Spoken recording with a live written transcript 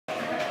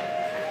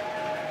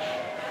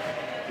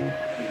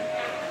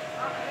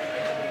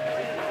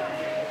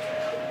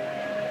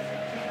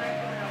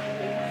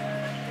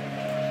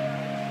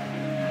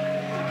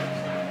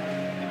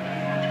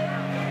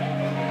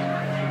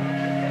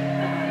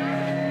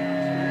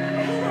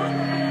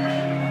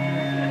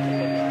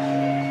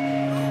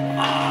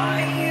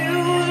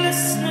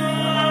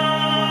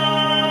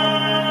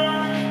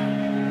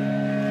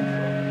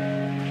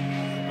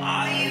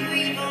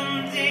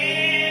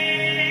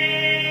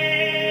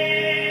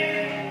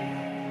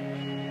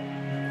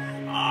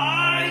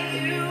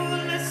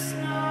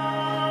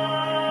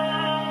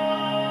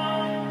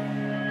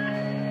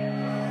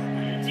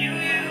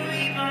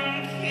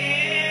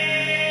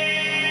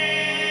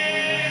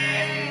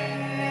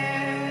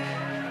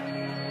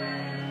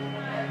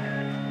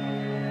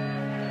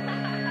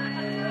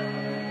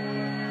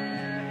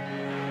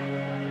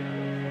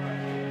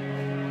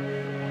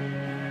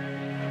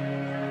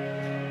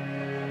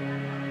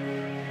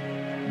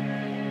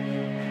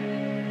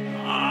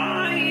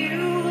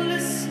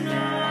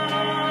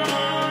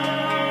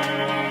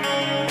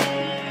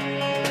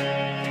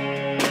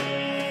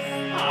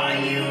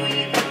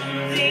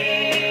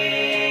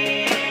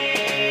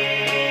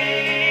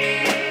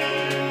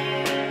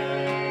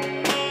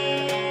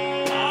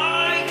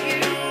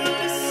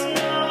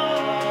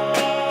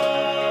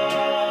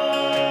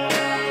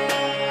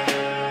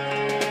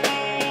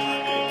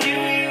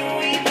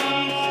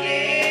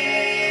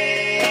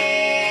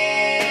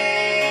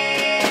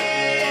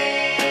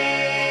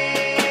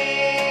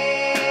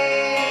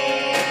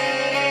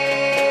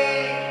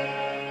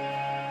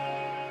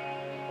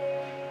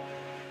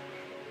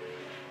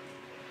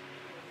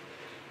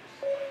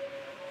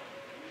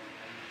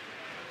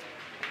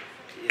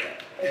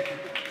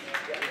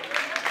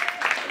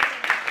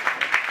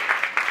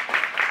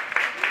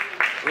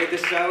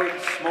This out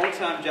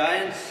small-time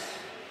giants.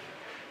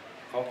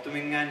 Hope them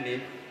in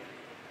Andy.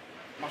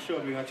 I'm sure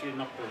we got you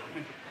knocked out.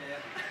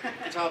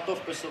 It's our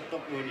tough best of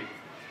top one.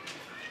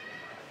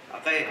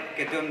 Okay,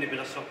 get them the bit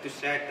of soft to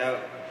set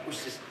out.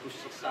 Us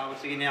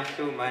out in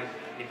after man,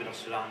 the bit of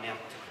surround out.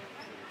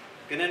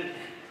 Can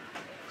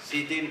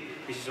sitting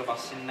pieces of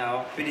us in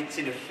now, pinits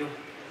in the show.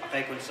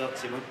 Okay, concert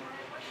Simon.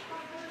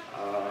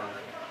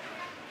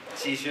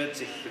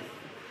 T-shirts.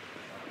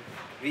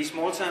 We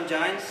small-time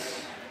giants.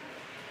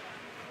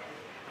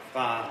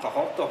 Fra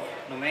Hotdog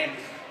normalt.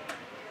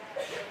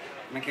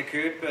 Man kan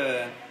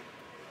købe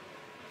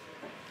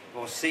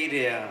vores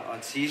CD'er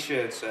og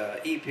t-shirts og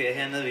EP'er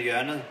hernede ved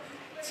hjørnet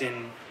til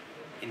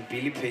en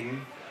billig penge.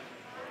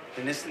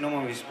 Det næste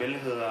nummer vi spiller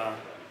hedder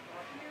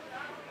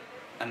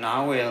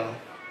Narwhale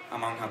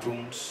among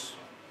Harpoons.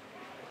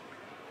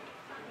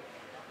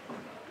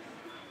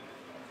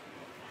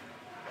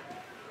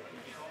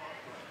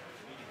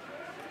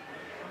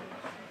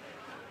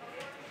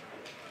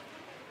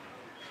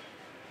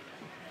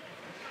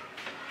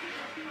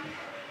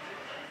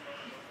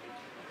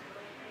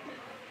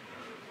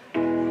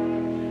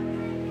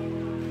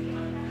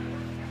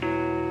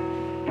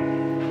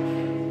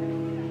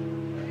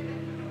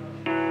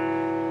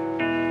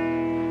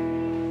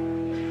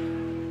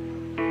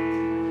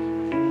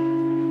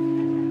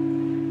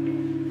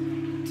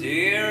 Do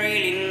you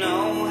really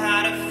know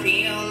how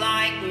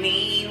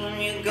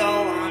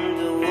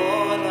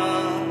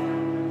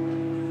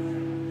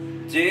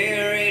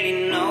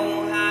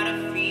to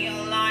feel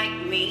like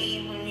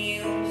me when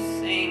you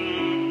sing?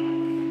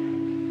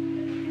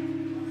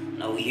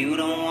 No, you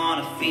don't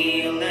want to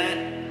feel it.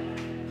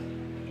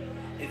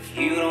 If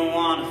you don't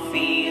want to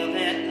feel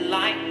it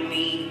like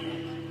me,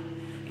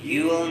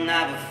 you will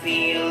never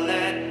feel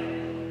it.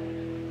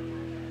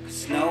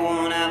 'Cause no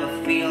one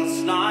ever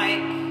feels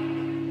like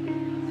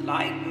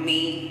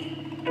me.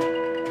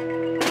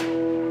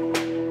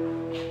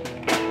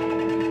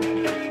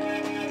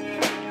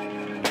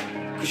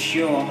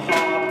 You're a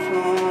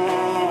harpoon,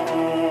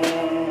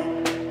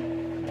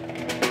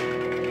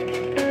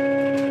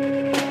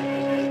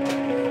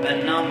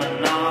 and I'm a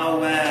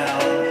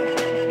narwhale.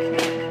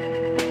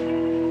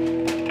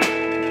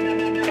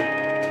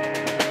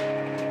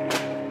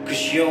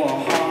 'Cause you're a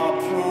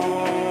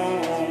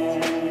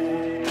harpoon,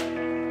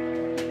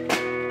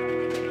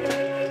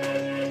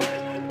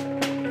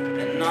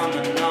 and I'm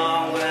a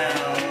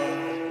narwhale.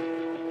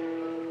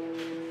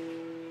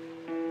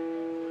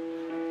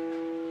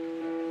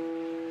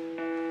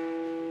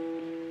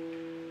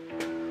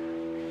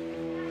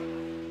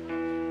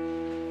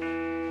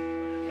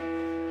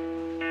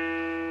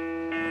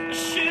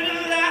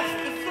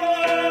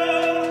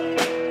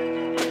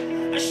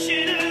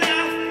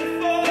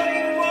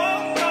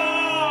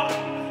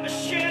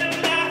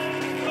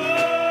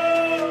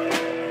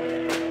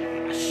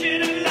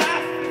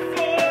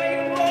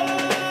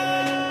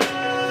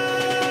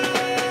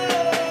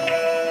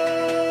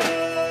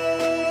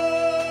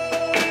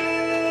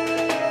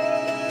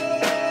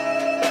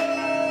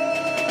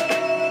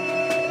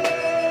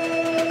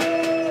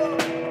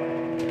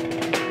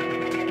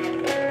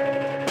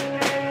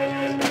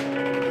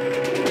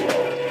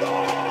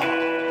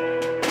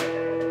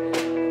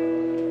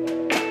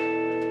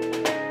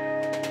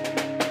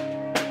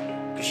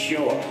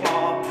 You're a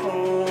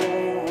harpoon,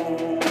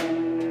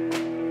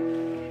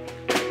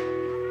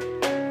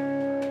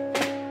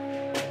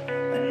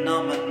 and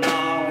I'm a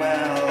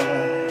narwhale.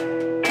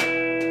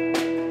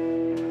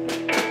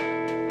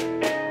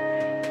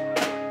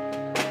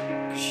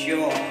 'Cause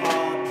you're a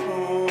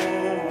harpoon,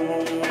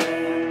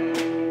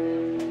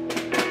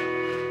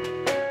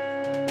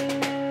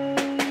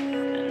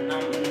 and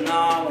I'm a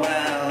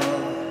narwhale.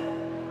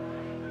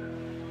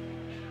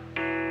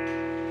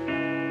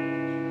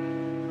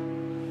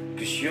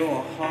 'Cause you're a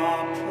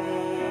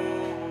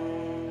harpoon,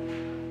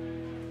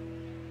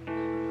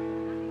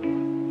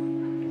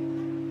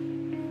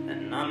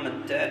 and I'm a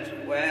dead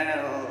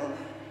whale.